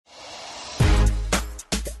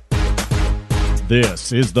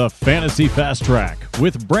This is the Fantasy Fast Track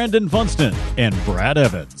with Brandon Funston and Brad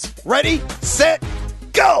Evans. Ready, set,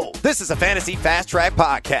 go! This is a Fantasy Fast Track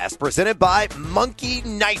podcast presented by Monkey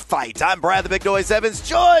Knife Fight. I'm Brad the Big Noise Evans,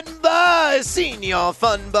 joined by Senior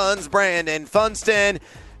Fun Buns Brandon Funston.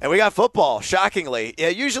 And we got football, shockingly.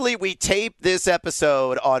 Usually we tape this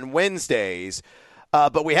episode on Wednesdays,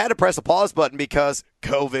 but we had to press a pause button because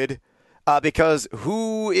COVID, because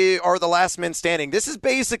who are the last men standing? This is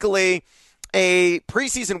basically a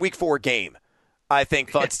preseason Week 4 game, I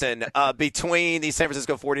think, Funston, between the San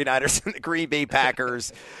Francisco 49ers and the Green Bay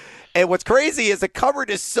Packers. And what's crazy is the cupboard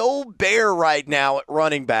is so bare right now at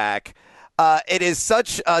running back. It is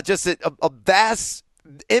such just a vast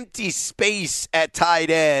empty space at tight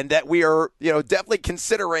end that we are, definitely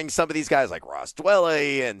considering some of these guys like Ross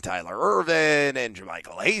Dwelley and Tyler Ervin and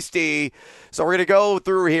JaMycal Hasty. So we're going to go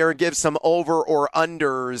through here and give some over or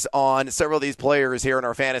unders on several of these players here in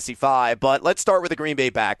our Fantasy 5. But let's start with the Green Bay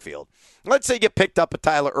backfield. Let's say you get picked up a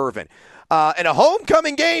Tyler Ervin. In a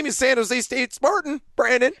homecoming game in San Jose State Spartan,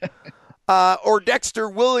 Brandon, or Dexter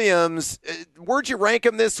Williams, where'd you rank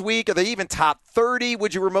them this week? Are they even top 30?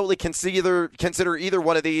 Would you remotely consider either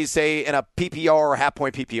one of these, say, in a PPR or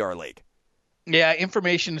half-point PPR league? Yeah,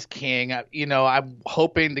 information is king. I'm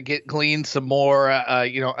hoping to glean some more,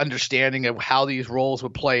 understanding of how these roles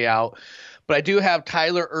would play out. But I do have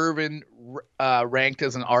Tyler Ervin ranked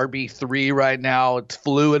as an RB3 right now. It's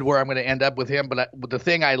fluid where I'm going to end up with him. But the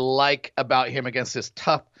thing I like about him against this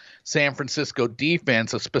tough San Francisco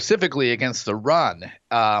defense, specifically against the run,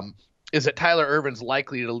 is that Tyler Ervin's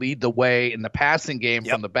likely to lead the way in the passing game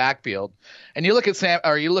from the backfield. And you look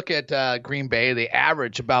at Green Bay, they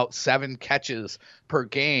average about 7 catches per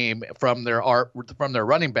game from their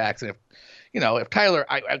running backs. And if Tyler,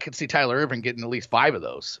 I could see Tyler Ervin getting at least 5 of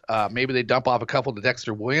those. Maybe they dump off a couple to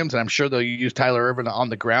Dexter Williams, and I'm sure they'll use Tyler Ervin on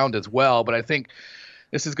the ground as well. But I think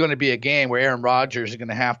this is going to be a game where Aaron Rodgers is going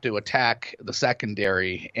to have to attack the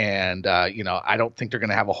secondary, and I don't think they're going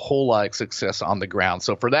to have a whole lot of success on the ground.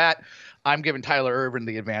 So for that, I'm giving Tyler Ervin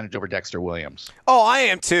the advantage over Dexter Williams. Oh, I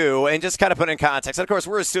am too. And just kind of put in context, of course,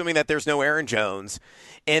 we're assuming that there's no Aaron Jones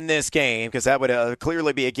in this game because that would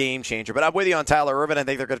clearly be a game changer. But I'm with you on Tyler Ervin. I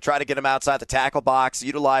think they're going to try to get him outside the tackle box,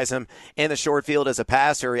 utilize him in the short field as a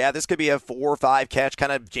passer. Yeah, this could be a 4 or 5 catch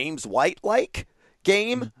kind of James White-like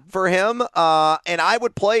game for him. And I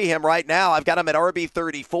would play him right now. I've got him at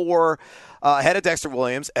RB34. Ahead of Dexter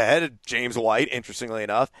Williams, ahead of James White, interestingly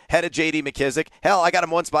enough, ahead of J.D. McKissick. Hell, I got him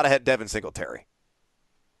one spot ahead of Devin Singletary.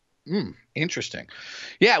 Interesting.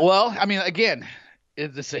 Yeah, well, I mean, again,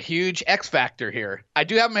 it's a huge X factor here. I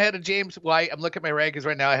do have him ahead of James White. I'm looking at my rankings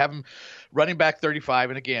right now. I have him running back 35.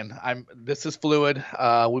 And again, this is fluid.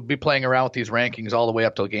 We'll be playing around with these rankings all the way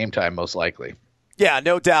up till game time, most likely. Yeah,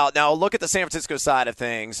 no doubt. Now, look at the San Francisco side of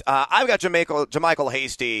things. I've got JaMycal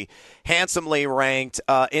Hasty handsomely ranked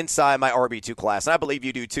inside my RB2 class, and I believe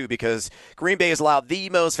you do too because Green Bay has allowed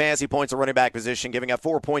the most fantasy points at running back position, giving up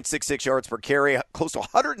 4.66 yards per carry, close to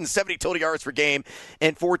 170 total yards per game,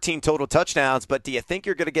 and 14 total touchdowns. But do you think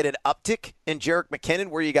you're going to get an uptick in Jerick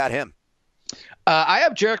McKinnon? Where you got him? I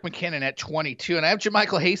have Jerick McKinnon at 22, and I have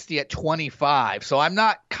JaMycal Hasty at 25. So I'm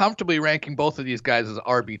not comfortably ranking both of these guys as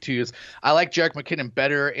RB2s. I like Jerick McKinnon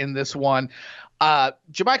better in this one.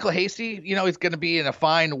 JaMycal Hasty, he's going to be in a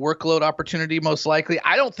fine workload opportunity most likely.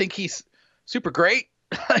 I don't think he's super great.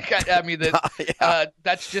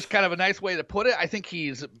 That's just kind of a nice way to put it. I think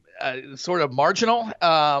he's sort of marginal,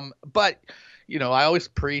 but I always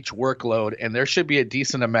preach workload, and there should be a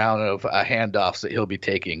decent amount of handoffs that he'll be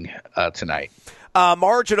taking tonight.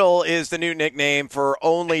 Marginal is the new nickname for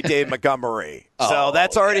only Dave Montgomery. So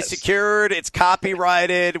that's already secured. It's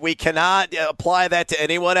copyrighted. We cannot apply that to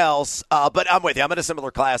anyone else. But I'm with you. I'm in a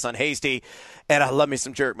similar class on Hasty, and I love me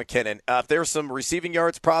some Jerick McKinnon. If there's some receiving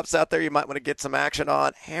yards props out there you might want to get some action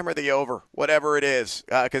on, hammer the over, whatever it is,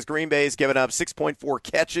 because Green Bay's given up 6.4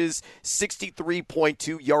 catches,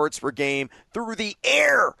 63.2 yards per game through the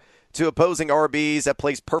air to opposing RBs. That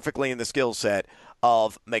plays perfectly in the skill set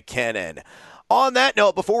of McKinnon. On that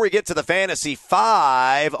note, before we get to the Fantasy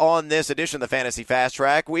 5 on this edition of the Fantasy Fast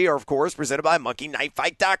Track, we are, of course, presented by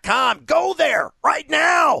MonkeyKnifeFight.com. Go there right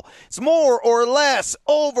now. It's more or less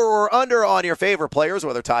over or under on your favorite players,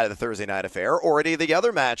 whether tied to the Thursday night affair or any of the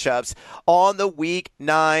other matchups on the Week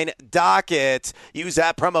 9 docket. Use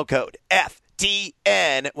that promo code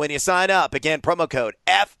FTN when you sign up. Again, promo code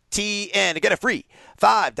FTN to get a free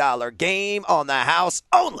 $5 game on the house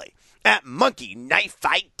only at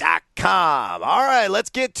MonkeyKnifeFight.com. All right, let's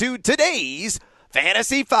get to today's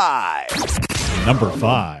Fantasy 5. Number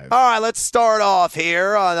 5. All right, let's start off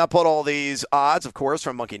here. I'll put all these odds, of course,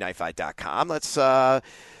 from MonkeyKnifeFight.com. Let's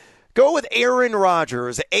Go with Aaron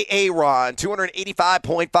Rodgers, Aaron,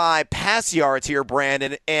 285.5 pass yards here,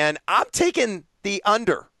 Brandon, and I'm taking the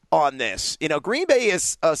under on this. Green Bay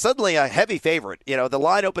is suddenly a heavy favorite. The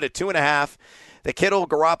line opened at 2.5. The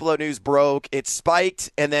Kittle-Garoppolo news broke. It spiked,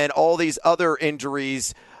 and then all these other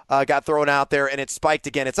injuries got thrown out there, and it spiked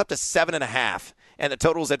again. It's up to 7.5, and the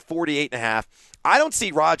total's at 48.5. I don't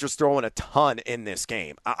see Rodgers throwing a ton in this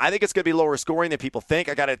game. I think it's going to be lower scoring than people think.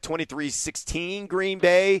 I got a 23-16 Green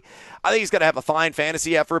Bay. I think he's going to have a fine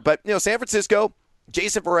fantasy effort. But, San Francisco,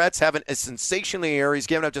 Jason Verrett's having a sensational year. He's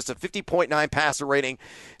given up just a 50.9 passer rating,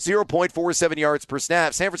 0.47 yards per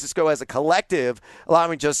snap. San Francisco as a collective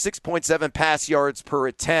allowing just 6.7 pass yards per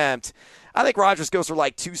attempt. I think Rodgers goes for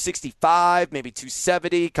like 265, maybe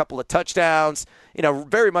 270, a couple of touchdowns,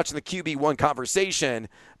 very much in the QB1 conversation,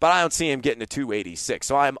 but I don't see him getting to 286.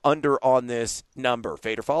 So I'm under on this number.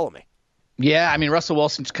 Fade or follow me. Yeah, Russell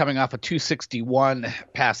Wilson's coming off a 261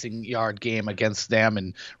 passing yard game against them,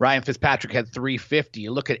 and Ryan Fitzpatrick had 350.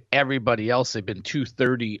 You look at everybody else, they've been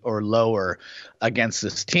 230 or lower against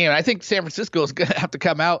this team. And I think San Francisco is going to have to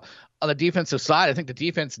come out on the defensive side. I think the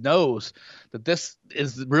defense knows that this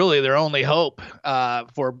is really their only hope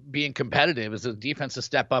for being competitive, is the defense to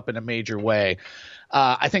step up in a major way.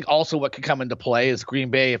 I think also what could come into play is Green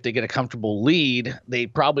Bay, if they get a comfortable lead, they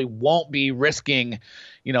probably won't be risking,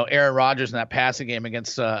 Aaron Rodgers in that passing game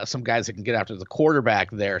against some guys that can get after the quarterback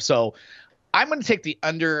there. So I'm going to take the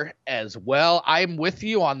under as well. I'm with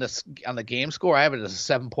you on the game score. I have it as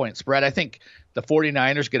a 7-point spread. I think the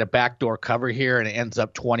 49ers get a backdoor cover here and it ends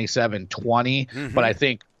up 27-20. Mm-hmm. But I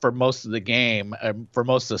think for most of the game, for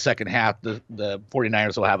most of the second half, the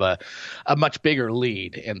 49ers will have a much bigger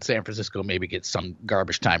lead, and San Francisco maybe gets some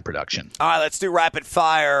garbage time production. All right, let's do rapid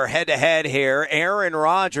fire head-to-head here. Aaron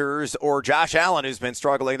Rodgers or Josh Allen, who's been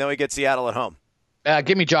struggling, though he gets Seattle at home?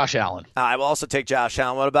 Give me Josh Allen. I will also take Josh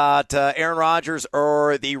Allen. What about Aaron Rodgers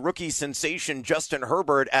or the rookie sensation Justin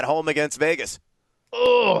Herbert at home against Vegas?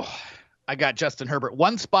 Oh, I got Justin Herbert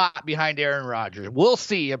one spot behind Aaron Rodgers. We'll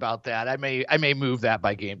see about that. I may move that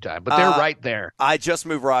by game time, but they're right there. I just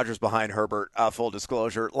moved Rodgers behind Herbert, full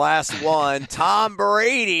disclosure. Last one, Tom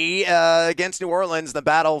Brady against New Orleans, the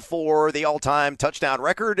battle for the all-time touchdown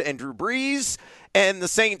record, and Drew Brees and the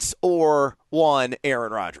Saints, or one,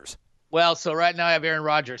 Aaron Rodgers. Well, so right now I have Aaron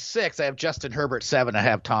Rodgers 6. I have Justin Herbert 7. I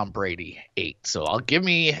have Tom Brady 8. So I'll give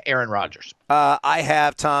me Aaron Rodgers. I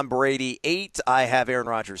have Tom Brady 8. I have Aaron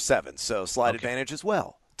Rodgers 7. So slight advantage as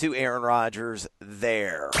well to Aaron Rodgers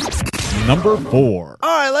there. Number 4. All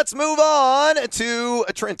right, let's move on to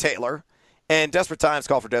Trent Taylor. And desperate times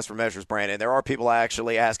call for desperate measures, Brandon. There are people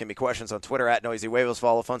actually asking me questions on Twitter at Noisy Huevos.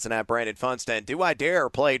 Follow Funston at Brandon Funston. Do I dare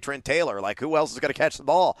play Trent Taylor? Like, who else is going to catch the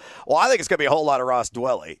ball? Well, I think it's going to be a whole lot of Ross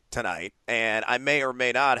Dwelley tonight. And I may or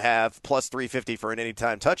may not have plus 350 for an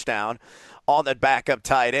anytime touchdown on the backup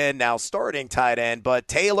tight end, now starting tight end. But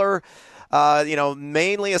Taylor,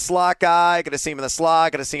 mainly a slot guy. Going to see him in the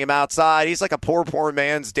slot. Going to see him outside. He's like a poor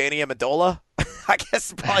man's Danny Amendola. I guess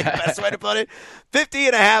is probably the best way to put it.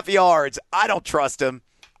 50.5 yards. I don't trust him.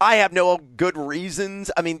 I have no good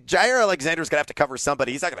reasons. Jair Alexander's going to have to cover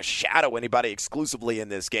somebody. He's not going to shadow anybody exclusively in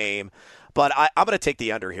this game. But I'm going to take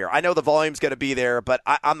the under here. I know the volume's going to be there, but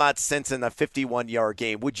I'm not sensing a 51-yard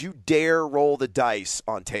game. Would you dare roll the dice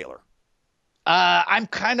on Taylor? I'm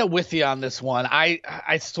kind of with you on this one.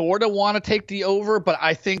 I sort of want to take the over, but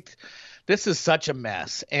I think – this is such a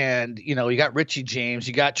mess. And, you got Richie James,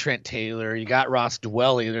 you got Trent Taylor, you got Ross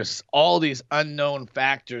Dwelley. There's all these unknown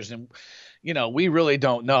factors. And, we really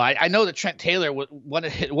don't know. I know that Trent Taylor, one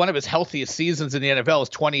of his healthiest seasons in the NFL was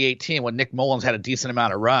 2018 when Nick Mullins had a decent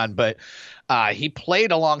amount of run. But he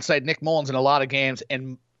played alongside Nick Mullins in a lot of games.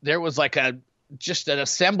 And there was like just an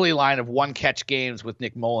assembly line of one-catch games with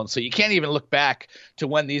Nick Mullins. So you can't even look back to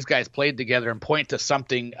when these guys played together and point to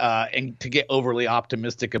something and to get overly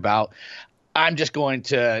optimistic about. I'm just going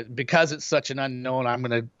to, because it's such an unknown, I'm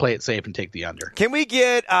going to play it safe and take the under. Can we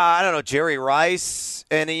get, Jerry Rice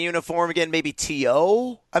in a uniform again, maybe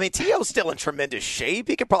T.O.? T.O.'s still in tremendous shape.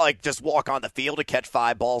 He could probably just walk on the field and catch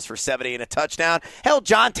 5 balls for 70 and a touchdown. Hell,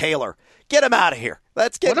 John Taylor. Get him out of here.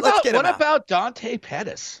 Let's get him out. What about Dante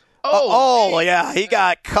Pettis? Yeah, he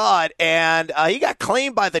got cut, and he got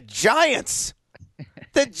claimed by the Giants.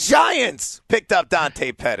 The Giants picked up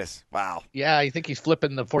Dante Pettis. Wow. Yeah, you think he's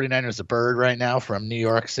flipping the 49ers a bird right now from New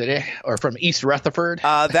York City or from East Rutherford?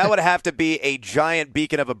 That would have to be a giant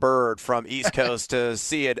beacon of a bird from East Coast to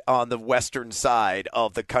see it on the western side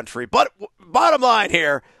of the country. But bottom line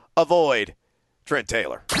here, avoid Trent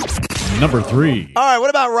Taylor. Number 3. All right,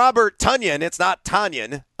 what about Robert Tonyan? It's not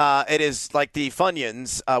Tanyan. It is like the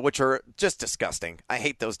Funyuns, which are just disgusting. I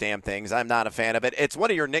hate those damn things. I'm not a fan of it. It's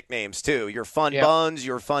one of your nicknames, too. Your fun buns,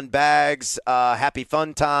 your fun bags, happy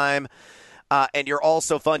fun time. And you're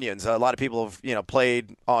also Funyuns. A lot of people have,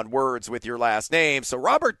 played on words with your last name. So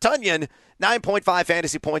Robert Tonyan, 9.5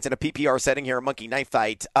 fantasy points in a PPR setting here at Monkey Knife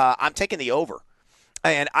Fight. I'm taking the over.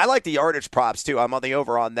 And I like the yardage props, too. I'm on the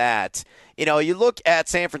over on that. You look at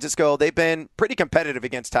San Francisco, they've been pretty competitive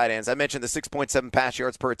against tight ends. I mentioned the 6.7 pass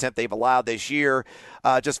yards per attempt they've allowed this year.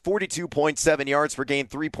 Just 42.7 yards per game,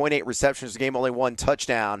 3.8 receptions per game, only 1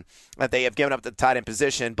 touchdown that they have given up to the tight end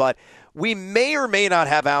position. But we may or may not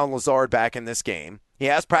have Allen Lazard back in this game. He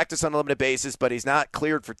has practiced on a limited basis, but he's not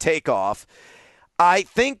cleared for takeoff. I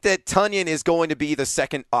think that Tonyan is going to be the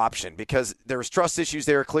second option because there's trust issues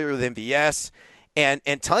there clearly with MVS. And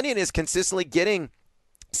Tonyan is consistently getting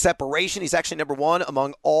separation. He's actually number 1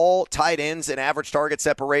 among all tight ends in average target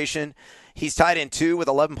separation. He's tight end 2 with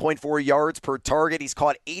 11.4 yards per target. He's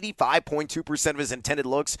caught 85.2% of his intended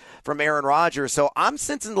looks from Aaron Rodgers. So I'm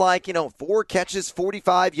sensing 4 catches,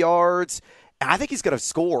 45 yards. I think he's going to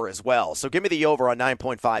score as well. So give me the over on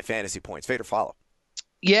 9.5 fantasy points. Fade or follow.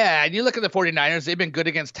 Yeah, and you look at the 49ers, they've been good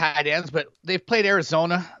against tight ends, but they've played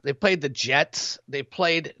Arizona, they've played the Jets, they've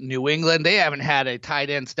played New England. They haven't had a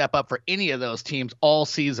tight end step up for any of those teams all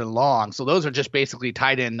season long. So those are just basically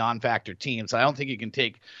tight end non-factor teams. So I don't think you can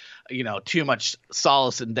take too much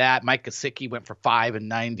solace in that. Mike Gesicki went for 5 and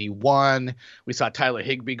 91. We saw Tyler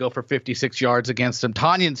Higbee go for 56 yards against him.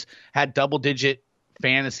 Tanyan's had double-digit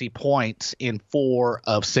fantasy points in 4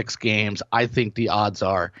 of 6 games. I think the odds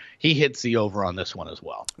are he hits the over on this one as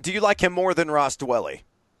well. Do you like him more than Ross Dwelley?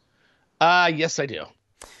 Yes, I do.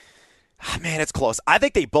 Man, it's close. I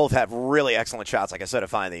think they both have really excellent shots, like I said, to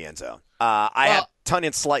find the end zone. I have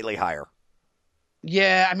Tonyan slightly higher.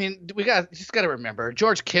 Yeah, I mean, just got to remember,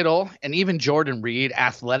 George Kittle and even Jordan Reed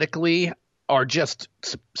athletically are just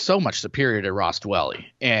so much superior to Ross Dwelley.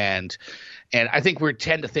 And I think we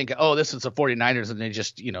tend to think, this is the 49ers, and they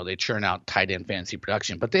just, they churn out tight end fantasy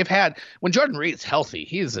production. But they've had – when Jordan Reed's healthy,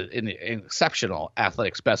 he's an exceptional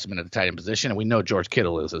athletic specimen at the tight end position, and we know George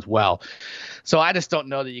Kittle is as well. So I just don't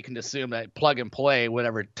know that you can assume that plug and play,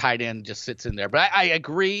 whatever tight end just sits in there. But I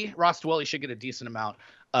agree, Ross Dwelley should get a decent amount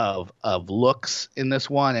of looks in this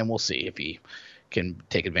one, and we'll see if he can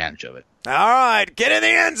take advantage of it. All right, get in the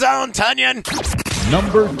end zone, Tonyan.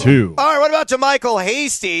 Number 2. All right, what about JaMycal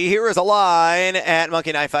Hasty? Here is a line at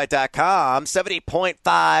monkeyknifefight.com.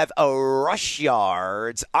 70.5 rush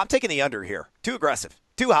yards. I'm taking the under here. Too aggressive.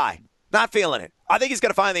 Too high. Not feeling it. I think he's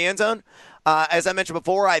going to find the end zone. As I mentioned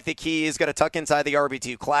before, I think he is going to tuck inside the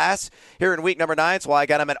RB2 class here in week number 9. That's why I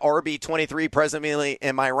got him at RB23 presently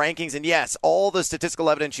in my rankings. And yes, all the statistical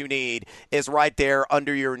evidence you need is right there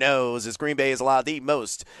under your nose, as Green Bay has allowed the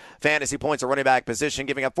most fantasy points at running back position,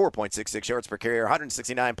 giving up 4.66 yards per carry,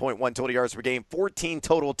 169.1 total yards per game, 14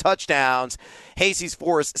 total touchdowns. Hasty's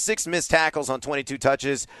forced 6 missed tackles on 22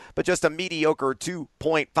 touches, but just a mediocre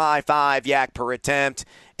 2.55 yak per attempt.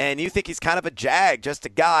 And you think he's kind of a jag, just a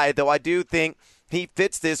guy, though I do think he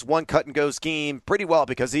fits this one cut-and-go scheme pretty well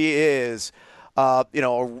because he is, a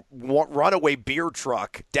runaway beer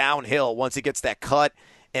truck downhill once he gets that cut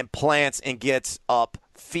and plants and gets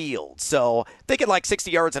upfield. So thinking like 60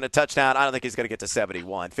 yards and a touchdown, I don't think he's going to get to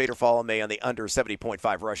 71. Fade or follow me on the under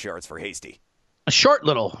 70.5 rush yards for Hasty. A short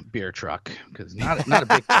little beer truck because not a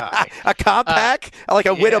big guy. A compact, like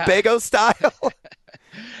a Winnebago style.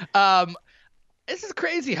 This is a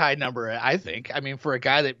crazy high number, I think. I mean, for a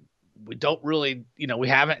guy that we don't really, we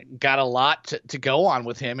haven't got a lot to go on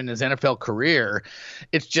with him in his NFL career.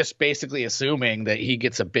 It's just basically assuming that he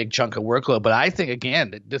gets a big chunk of workload. But I think,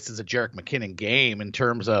 again, that this is a Jerick McKinnon game in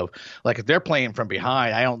terms of, if they're playing from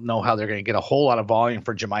behind, I don't know how they're going to get a whole lot of volume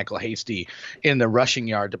for JaMycal Hasty in the rushing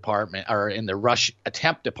yard department or in the rush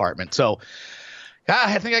attempt department. So,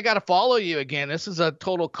 I think I got to follow you again. This is a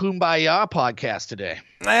total kumbaya podcast today.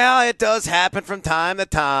 Well, it does happen from time to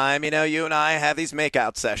time. You and I have these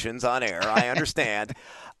makeout sessions on air. I understand.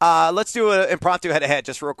 Let's do an impromptu head-to-head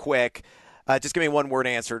just real quick. Just give me one word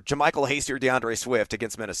answer. JaMycal Hasty or DeAndre Swift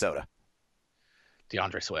against Minnesota?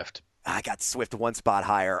 DeAndre Swift. I got Swift one spot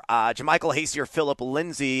higher. JaMycal Hasty or Phillip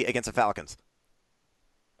Lindsay against the Falcons?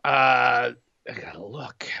 I got to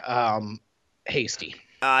look. Hasty.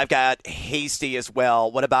 I've got Hasty as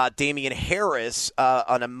well. What about Damian Harris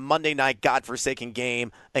on a Monday night godforsaken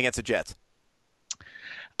game against the Jets?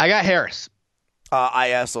 I got Harris.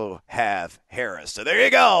 I also have Harris. So there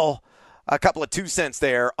you go. A couple of 2 cents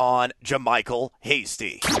there on JaMycal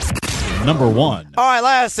Hasty. number 1. All right,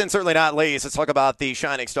 last and certainly not least, let's talk about the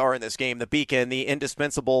shining star in this game, the beacon, the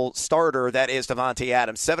indispensable starter that is Davante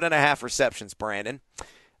Adams. 7.5 receptions, Brandon.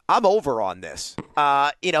 I'm over on this.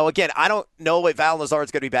 Again, I don't know if Allen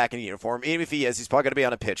Lazard's going to be back in uniform. Even if he is, he's probably going to be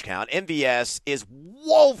on a pitch count. MVS is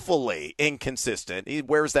woefully inconsistent. He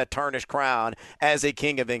wears that tarnished crown as a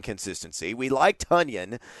king of inconsistency. We like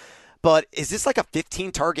Tunyon, but is this like a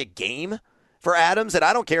 15-target game for Adams? And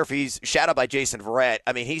I don't care if he's shadowed by Jason Verrett.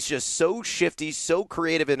 I mean, he's just so shifty, so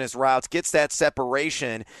creative in his routes, gets that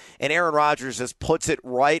separation, and Aaron Rodgers just puts it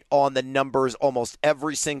right on the numbers almost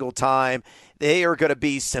every single time. They are going to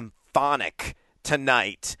be symphonic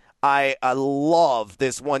tonight. I love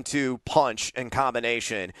this 1-2 punch and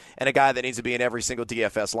combination, and a guy that needs to be in every single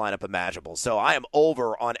DFS lineup imaginable. So I am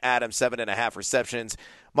over on Adams, 7.5 receptions.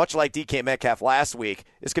 Much like DK Metcalf last week,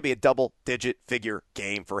 this could be a double-digit figure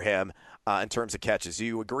game for him in terms of catches. Do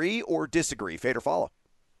you agree or disagree? Fade or follow?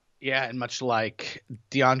 Yeah, and much like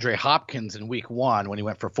DeAndre Hopkins in week 1 when he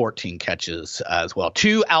went for 14 catches as well.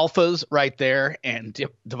 2 alphas right there, and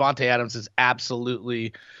Davante Adams is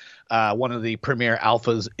absolutely one of the premier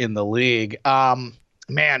alphas in the league.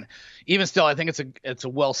 Man, even still, I think it's a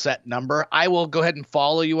well set number. I will go ahead and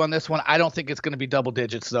follow you on this one. I don't think it's going to be double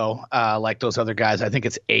digits though, like those other guys. I think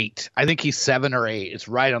it's 8. I think he's 7 or 8. It's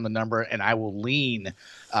right on the number, and I will lean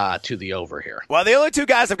to the over here. Well, the only 2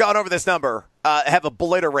 guys have gone over this number have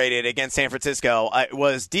obliterated against San Francisco. It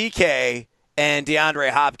was DK and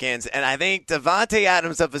DeAndre Hopkins, and I think Davante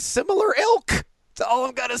Adams of a similar ilk. That's all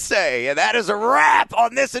I'm going to say. And that is a wrap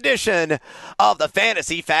on this edition of the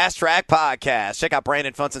Fantasy Fast Track Podcast. Check out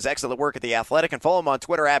Brandon Funston's excellent work at The Athletic and follow him on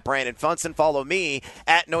Twitter at Brandon Funston. Follow me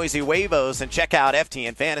at Noisy Huevos and check out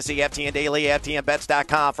FTN Fantasy, FTN Daily,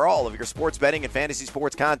 FTNBets.com for all of your sports betting and fantasy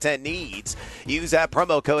sports content needs. Use that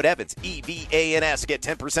promo code Evans, EVANS, to get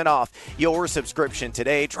 10% off your subscription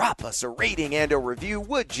today. Drop us a rating and a review,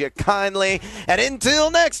 would you kindly? And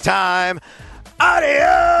until next time,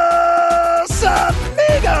 adios,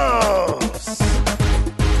 amigos!